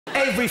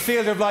Every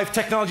field of life,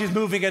 technology is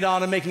moving it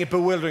on and making it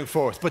bewildering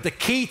for us. But the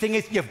key thing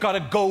is you've got to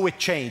go with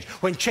change.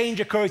 When change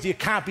occurs, you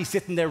can't be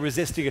sitting there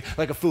resisting it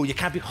like a fool. You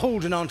can't be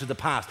holding on to the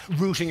past,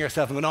 rooting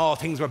yourself and going, oh,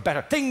 things were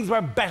better. Things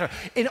were better.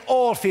 In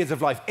all fields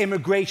of life,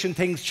 immigration,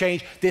 things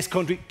change. This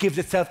country gives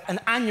itself an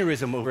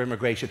aneurysm over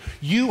immigration.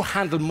 You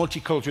handle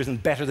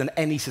multiculturalism better than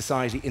any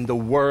society in the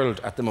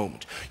world at the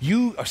moment.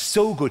 You are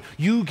so good.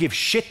 You give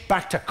shit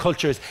back to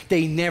cultures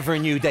they never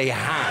knew they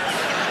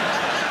had.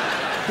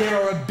 There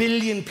are 1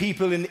 billion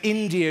people in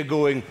India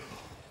going,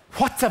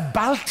 what's a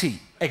Balti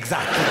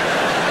exactly?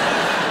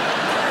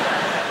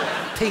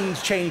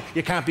 Things change,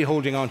 you can't be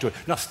holding on to it.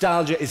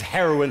 Nostalgia is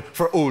heroin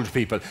for old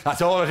people.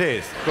 That's all it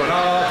is. Going,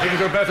 oh, things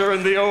were better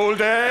in the old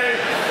days.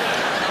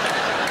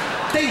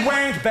 They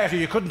weren't better.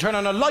 You couldn't turn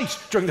on a light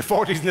during the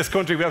 40s in this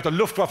country without the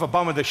Luftwaffe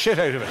bombing the shit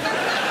out of it.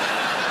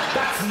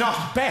 That's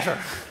not better.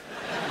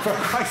 For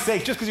Christ's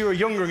sake, just because you were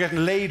younger and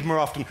getting laid more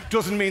often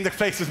doesn't mean the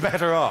place is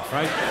better off,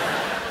 right?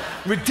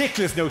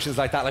 Ridiculous notions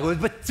like that. Like, well,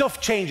 but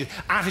stuff changes.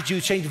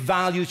 Attitudes change,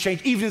 values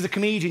change. Even as a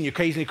comedian, you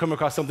occasionally come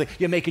across something,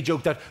 you make a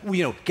joke that,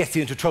 you know, gets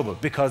you into trouble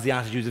because the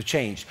attitudes have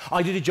changed.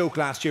 I did a joke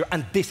last year,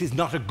 and this is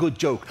not a good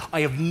joke.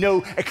 I have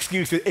no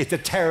excuse. It's a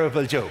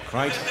terrible joke,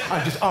 right?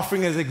 I'm just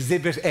offering as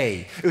Exhibit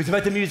A. It was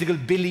about the musical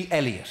Billy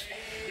Elliot.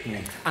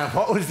 And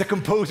what was the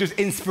composer's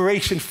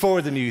inspiration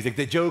for the music?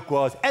 The joke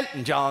was,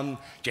 Elton John,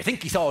 do you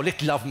think he saw a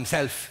little of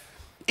himself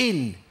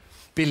in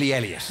Billy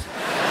Elliot?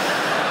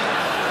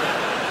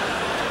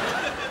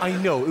 I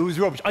know, it was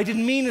rubbish. I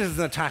didn't mean it as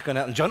an attack on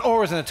Elton John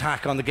or as an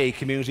attack on the gay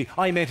community.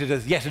 I meant it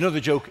as yet another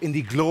joke in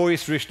the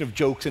glorious tradition of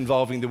jokes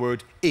involving the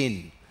word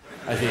in.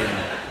 As in,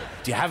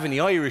 do you have any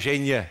Irish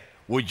in you?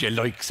 Would you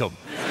like some?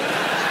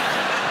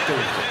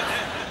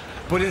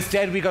 But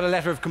instead, we got a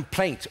letter of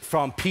complaint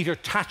from Peter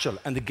Tatchell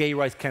and the gay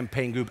rights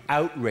campaign group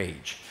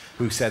Outrage,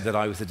 who said that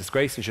I was a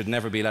disgrace and should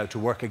never be allowed to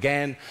work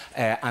again.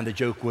 And the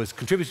joke was,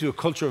 contribute to a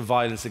culture of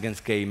violence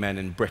against gay men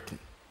in Britain.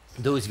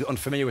 Those of you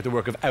unfamiliar with the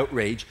work of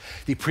Outrage,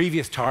 the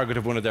previous target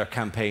of one of their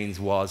campaigns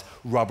was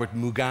Robert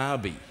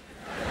Mugabe.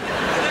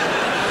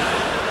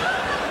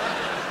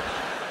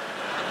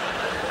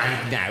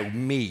 And now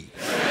me.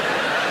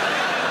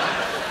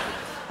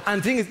 And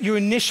the thing is, your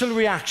initial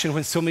reaction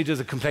when somebody does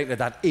a complaint like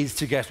that is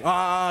to get,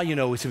 you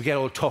know, to get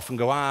all tough and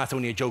go, it's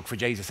only a joke, for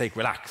Jesus' sake,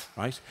 relax,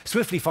 right?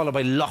 Swiftly followed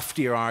by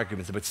loftier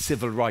arguments about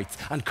civil rights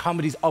and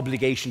comedy's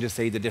obligation to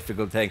say the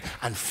difficult thing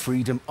and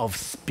freedom of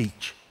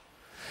speech,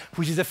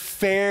 which is a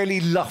fairly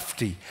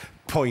lofty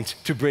point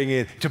to bring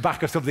in to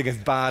back up something as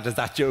bad as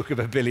that joke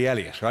about Billy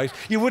Elliot, right?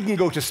 You wouldn't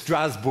go to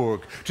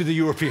Strasbourg, to the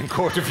European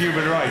Court of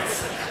Human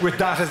Rights, with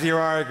that as your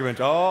argument.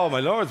 Oh,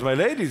 my lords, my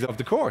ladies of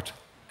the court.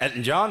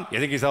 Elton John, you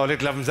think he saw a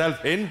little of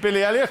himself in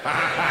Billy Elliot?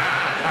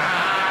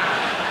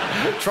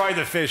 Try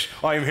the fish,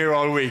 I'm here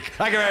all week.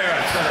 Thank you very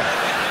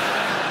much.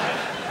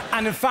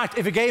 And in fact,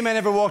 if a gay man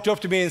ever walked up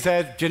to me and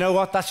said, do you know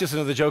what, that's just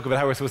another joke about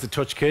how we're supposed to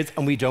touch kids,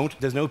 and we don't,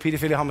 there's no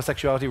paedophilia,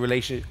 homosexuality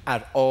relation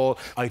at all,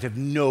 I'd have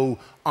no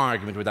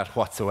argument with that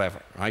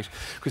whatsoever, right?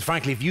 Because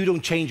frankly, if you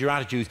don't change your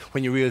attitudes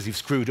when you realise you've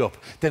screwed up,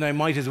 then I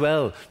might as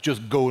well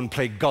just go and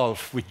play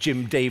golf with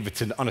Jim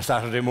Davidson on a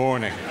Saturday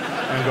morning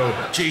and go,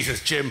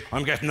 Jesus, Jim,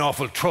 I'm getting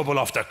awful trouble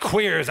off the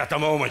queers at the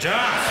moment,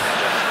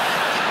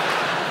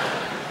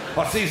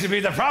 What seems to be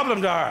the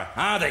problem, Dara?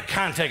 They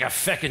can't take a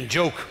feckin'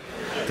 joke.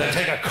 They'll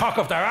take a cock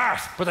up their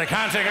arse, but they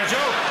can't take a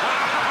joke.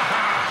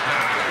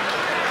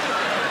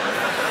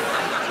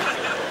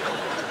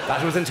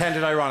 That was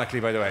intended ironically,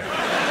 by the way.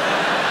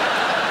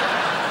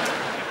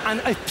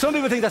 And some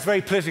people think that's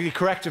very politically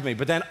correct of me,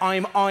 but then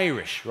I'm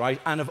Irish,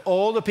 right? And of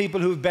all the people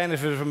who've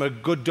benefited from a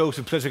good dose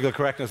of political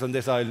correctness on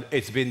this island,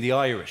 it's been the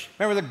Irish.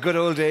 Remember the good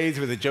old days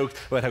with the jokes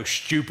about how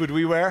stupid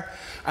we were?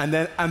 And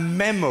then a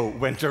memo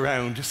went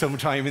around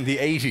sometime in the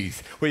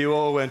 80s where you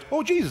all went,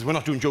 oh, Jesus, we're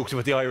not doing jokes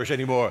about the Irish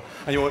anymore.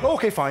 And you went,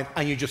 OK, fine.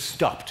 And you just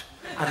stopped.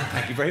 And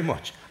thank you very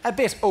much. A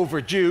bit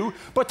overdue,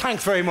 but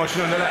thanks very much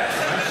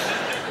nonetheless.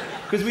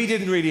 Because we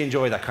didn't really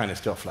enjoy that kind of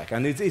stuff, like,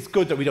 and it's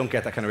good that we don't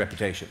get that kind of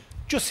reputation.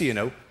 Just so you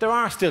know, there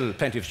are still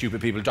plenty of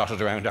stupid people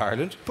dotted around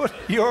Ireland, but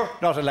you're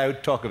not allowed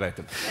to talk about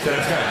them. So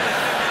that's kind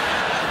of...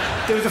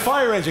 There was a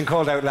fire engine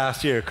called out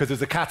last year because there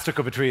was a cat stuck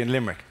up a tree in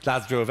Limerick.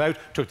 Lads drove out,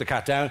 took the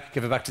cat down,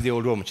 gave it back to the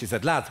old woman. She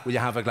said, lads, will you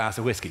have a glass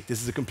of whiskey?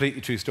 This is a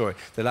completely true story.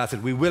 The lad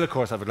said, we will, of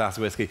course, have a glass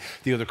of whiskey.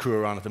 The other crew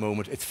are on at the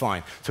moment. It's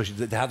fine. So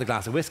they had the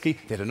glass of whiskey.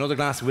 They had another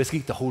glass of whiskey.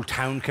 The whole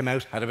town came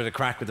out, had a bit of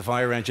crack with the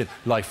fire engine.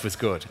 Life was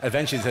good.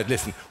 Eventually they said,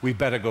 listen, we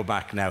better go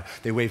back now.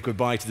 They waved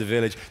goodbye to the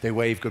village. They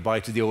waved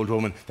goodbye to the old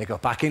woman. They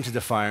got back into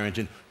the fire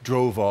engine,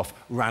 drove off,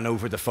 ran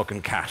over the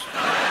fucking cat.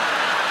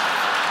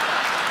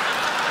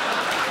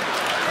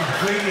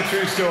 Completely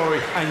true story,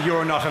 and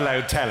you're not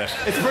allowed to tell it.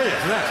 It's brilliant,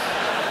 isn't it?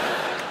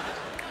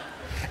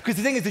 Because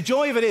the thing is, the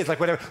joy of it is,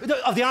 like, whatever...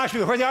 Of the Irish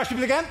people, where are the Irish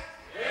people again?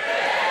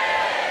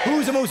 Yeah!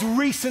 Who's the most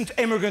recent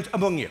immigrant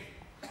among you?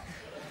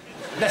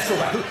 Let's go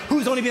back.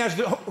 Who's only been out of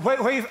the...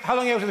 how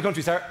long are you out of the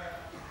country, sir?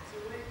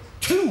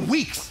 2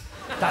 weeks.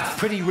 That's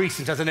pretty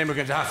recent as an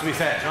immigrant, it has to be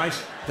said, right?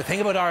 The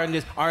thing about Ireland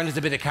is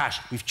a bit of cash.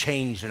 We've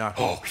changed in Ireland.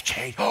 Oh, we've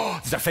changed. Oh,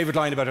 this is our favourite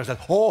line about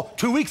ourselves. Oh,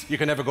 2 weeks, you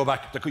can never go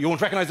back. You won't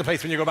recognise the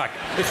place when you go back.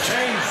 It's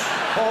changed.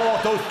 Oh,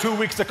 those 2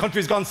 weeks, the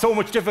country's gone so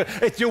much different.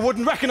 You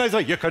wouldn't recognise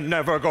it. You can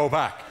never go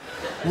back.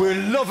 We're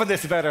loving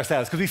this about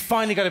ourselves because we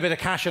finally got a bit of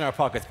cash in our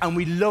pockets and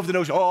we love the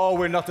notion, oh,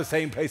 we're not the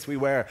same place we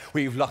were.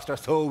 We've lost our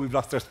soul, we've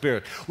lost our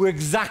spirit. We're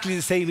exactly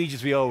the same age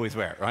as we always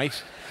were,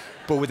 right?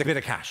 But with a bit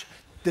of cash.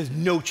 There's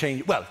no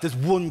change. Well, there's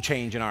one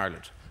change in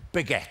Ireland.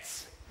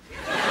 Baguettes.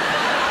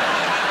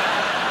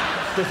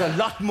 There's a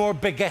lot more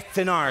baguettes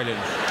in Ireland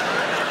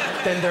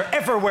than there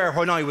ever were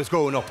when I was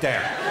growing up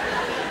there.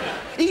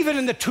 Even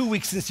in the 2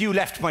 weeks since you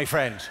left, my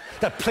friend,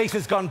 that place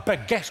has gone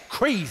baguette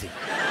crazy.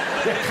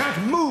 You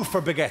can't move for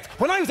baguettes.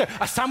 When I was there,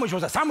 a sandwich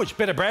was a sandwich.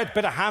 Bit of bread,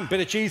 bit of ham,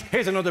 bit of cheese.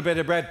 Here's another bit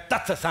of bread.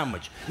 That's a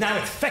sandwich. Now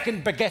it's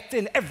feckin' baguettes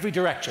in every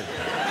direction.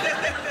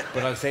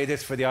 But I'll say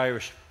this for the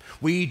Irish.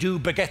 We do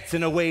baguettes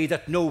in a way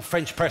that no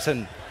French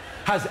person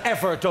has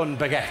ever done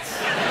baguettes.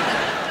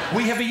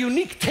 We have a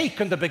unique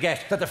take on the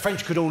baguette that the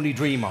French could only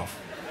dream of.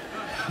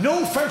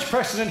 No French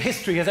person in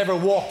history has ever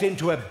walked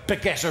into a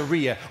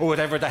baguetteria, or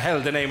whatever the hell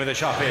the name of the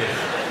shop is.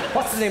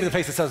 What's the name of the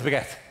place that sells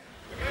baguettes?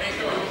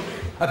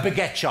 A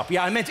baguette shop.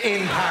 Yeah, I meant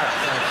in Paris.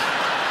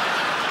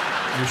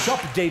 Le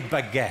Shop des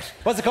Baguettes.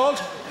 What's it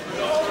called?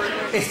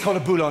 It's called a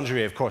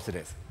boulangerie, of course it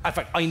is. In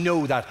fact, I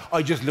know that.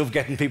 I just love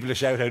getting people to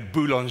shout out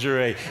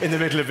boulangerie in the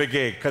middle of a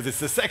gig, because it's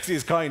the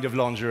sexiest kind of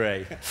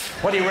lingerie.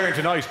 What are you wearing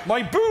tonight?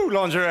 My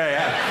boulangerie.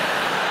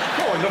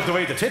 Oh, I love the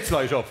way the tits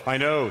light up. I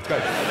know. It's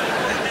great.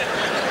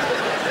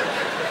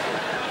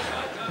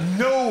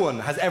 No one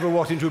has ever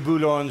walked into a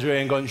boulangerie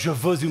and gone, je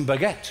veux une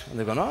baguette. And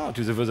they've gone, ah,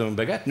 tu veux une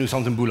baguette? Nous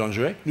sommes une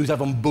boulangerie. Nous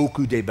avons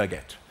beaucoup de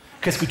baguettes.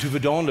 Qu'est-ce que tu veux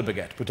dans la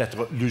baguette? Peut-être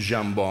le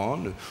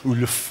jambon ou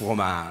le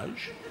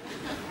fromage.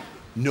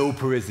 No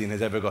Parisian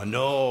has ever gone,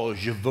 no,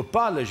 je veux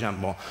pas le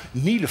jambon,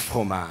 ni le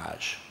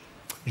fromage.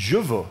 Je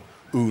veux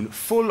un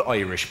full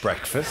Irish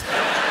breakfast.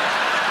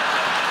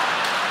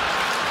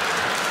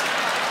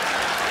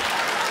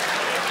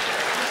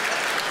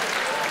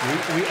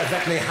 Oui,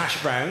 avec les hash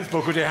browns,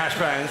 beaucoup de hash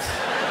browns.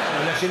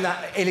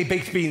 Et les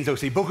baked beans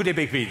aussi, beaucoup de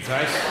baked beans,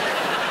 right?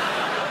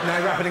 Now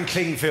I wrap it in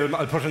cling film,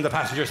 I'll put it in the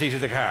passenger seat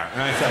of the car.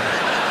 Right, so.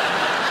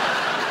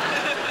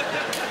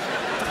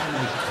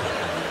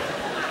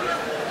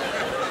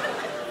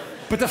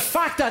 But the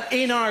fact that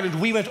in Ireland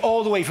we went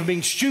all the way from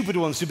being stupid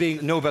ones to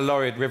being Nobel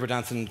laureate, river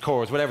dancing,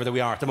 chorus, whatever that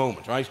we are at the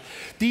moment, right?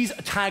 These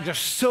tags are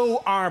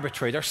so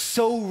arbitrary, they're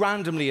so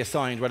randomly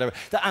assigned, whatever.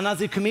 And as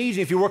a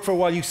comedian, if you work for a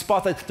while, you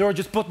spot that there are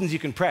just buttons you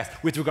can press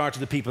with regard to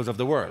the peoples of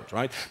the world,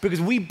 right?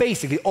 Because we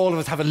basically, all of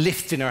us have a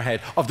list in our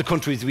head of the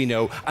countries we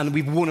know, and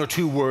we've one or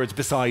two words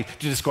beside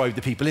to describe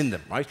the people in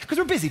them, right? Because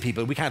we're busy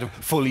people, we can't have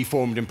fully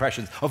formed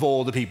impressions of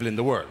all the people in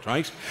the world,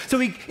 right? So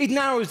it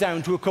narrows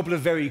down to a couple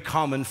of very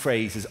common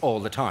phrases all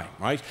the time.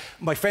 Right?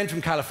 My friend from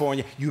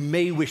California, you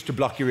may wish to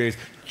block your ears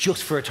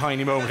just for a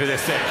tiny moment at this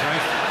stage,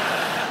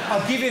 right?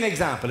 I'll give you an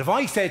example. If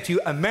I said to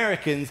you,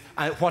 Americans,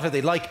 what are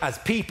they like as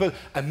people?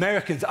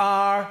 Americans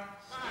are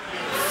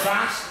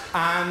fat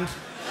and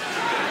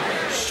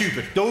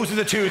stupid. Those are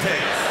the two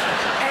things.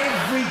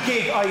 Every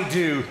gig I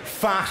do,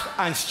 fat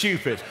and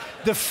stupid.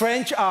 The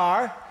French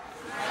are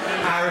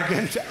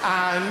arrogant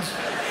and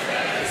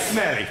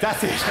smelly.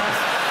 That's it.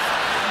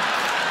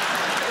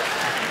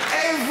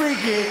 Every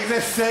gig,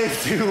 the same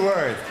two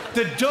words.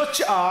 The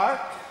Dutch are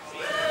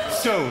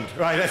stoned,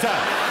 right? That's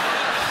that.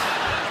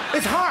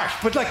 It's harsh,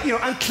 but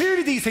and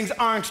clearly these things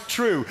aren't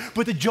true.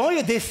 But the joy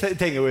of this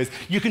thing is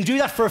you can do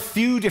that for a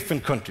few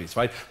different countries,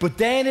 right? But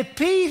then it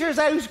peters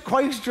out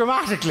quite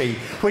dramatically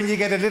when you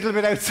get a little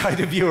bit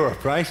outside of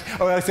Europe, right?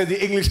 Or outside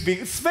the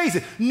English-speaking. Face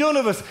it, none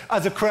of us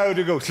as a crowd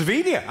would go,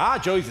 Slovenia? Ah,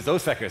 Jesus,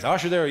 those feckers. Ah,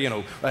 sure,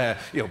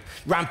 they're,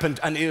 rampant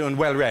and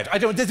well-read.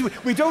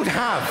 We don't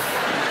have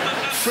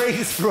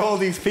phrases for all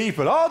these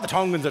people. Oh, the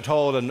Tongans are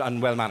tall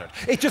and well-mannered.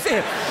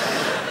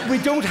 We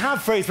don't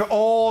have phrases for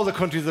all the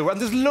countries of the world.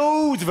 And there's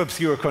loads of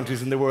obscure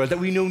countries in the world that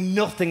we know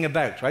nothing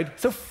about, right?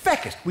 So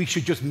feck it, we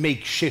should just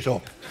make shit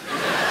up.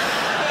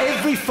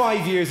 Every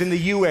 5 years in the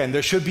UN,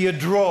 there should be a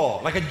draw,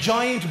 like a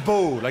giant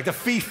bowl, like the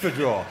FIFA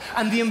draw.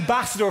 And the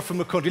ambassador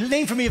from a country,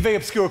 name for me a very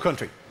obscure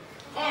country.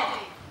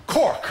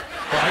 Cork,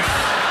 right?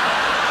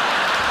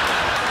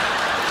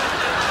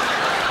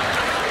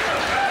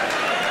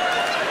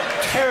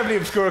 Terribly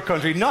obscure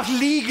country, not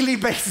legally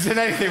based in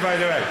anything, by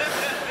the way.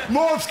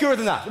 More obscure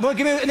than that. Well,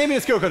 name me an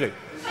obscure country.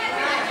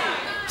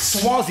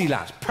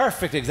 Swaziland,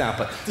 perfect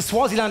example. The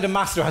Swaziland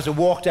ambassador has to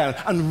walk down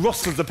and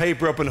rustles the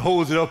paper up and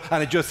holds it up,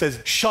 and it just says,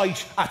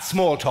 shite at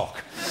small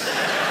talk.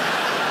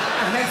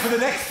 And then for the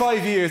next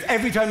 5 years,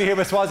 every time you hear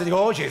about Swaziland, you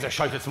go, oh, jeez, they're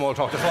shite at small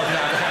talk. The Swaziland,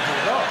 I can't do it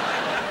at all.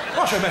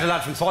 Gosh, I met a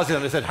lad from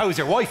Swaziland. I said, how's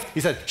your wife? He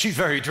said, she's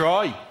very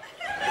dry.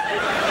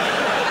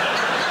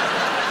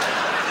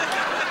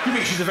 You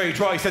mean she's a very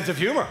dry sense of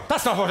humour?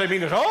 That's not what I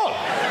mean at all.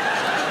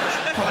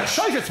 Well, I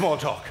shite at small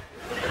talk.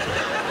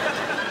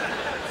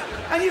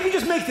 And you can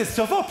just make this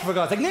stuff up, for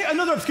God's sake.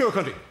 Another obscure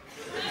country.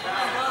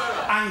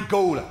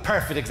 Angola,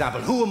 perfect example.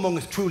 Who among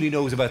us truly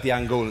knows about the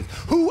Angolans?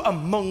 Who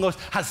among us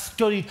has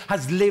studied,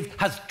 has lived,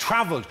 has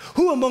travelled?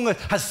 Who among us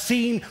has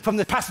seen from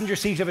the passenger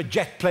seat of a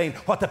jet plane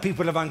what the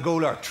people of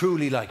Angola are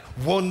truly like?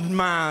 One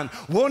man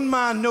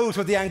knows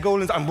what the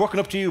Angolans... I'm working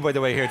up to you, by the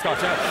way, here.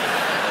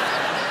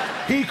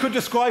 He could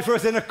describe for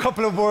us in a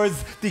couple of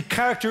words the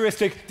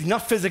characteristic, the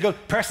not physical,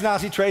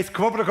 personality traits.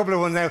 Come up with a couple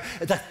of ones now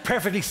that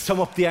perfectly sum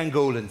up the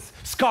Angolans.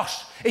 Scott,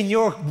 in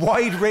your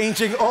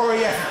wide-ranging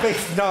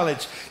RAF-based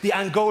knowledge, the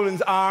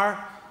Angolans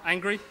are...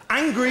 Angry.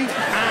 Angry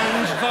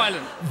and...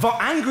 Violent.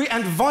 Angry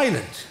and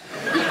violent.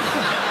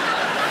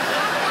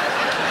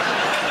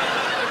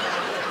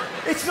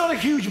 It's not a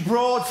huge,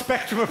 broad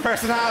spectrum of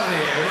personality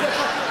here.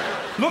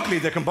 Luckily,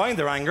 they combine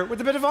their anger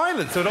with a bit of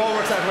violence, so it all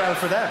works out well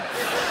for them.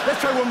 Let's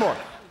try one more.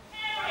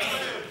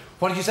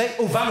 What did you say?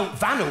 Oh,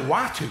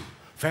 Vanuatu.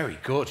 Very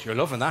good. You're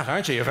loving that,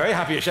 aren't you? You're very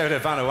happy you shouted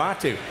out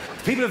Vanuatu.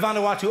 The people of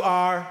Vanuatu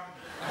are...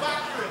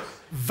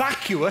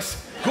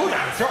 Vacuous. Good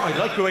answer. I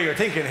like the way you're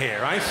thinking here,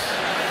 right?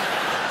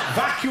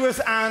 Vacuous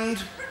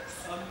and...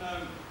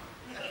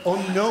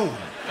 Unknown.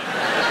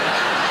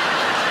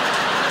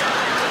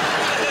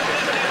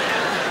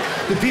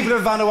 The people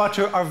of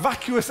Vanuatu are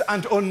vacuous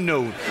and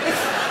unknown.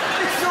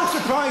 It's no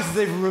surprise that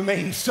they've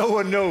remained so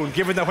unknown,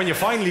 given that when you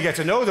finally get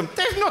to know them,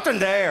 there's nothing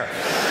there.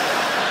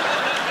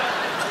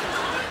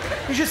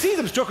 You should see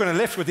them stuck in a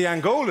lift with the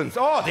Angolans.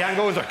 Oh, the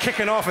Angolans are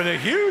kicking off in a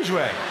huge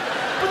way.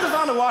 But the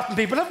Vanuatuan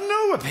people have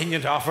no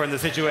opinion to offer in the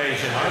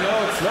situation. I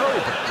know it's slow,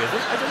 but is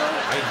it? I don't know.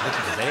 I have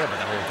nothing to say about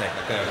the whole thing.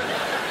 Okay.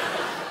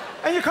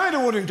 And you're kind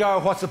of wondering, Dara,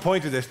 what's the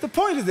point of this? The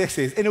point of this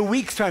is, in a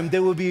week's time,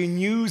 there will be a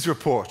news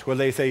report where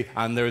they say,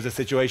 and there is a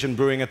situation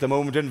brewing at the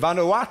moment in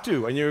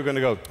Vanuatu. And you're going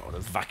to go, oh,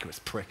 those vacuous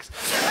pricks.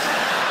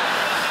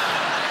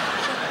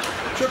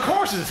 Sure, of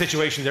course there's a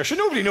situation there. Sure,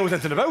 nobody knows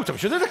anything about them.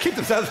 Sure, they don't keep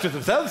themselves to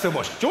themselves so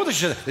much. Do you know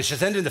what they should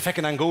send in the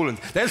feckin' Angolans?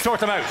 They'll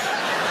sort them out.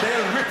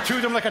 They'll rip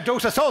through them like a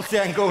dose of salt, the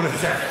Angolans.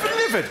 They're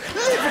livid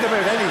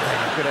about anything.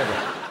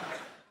 Whatever.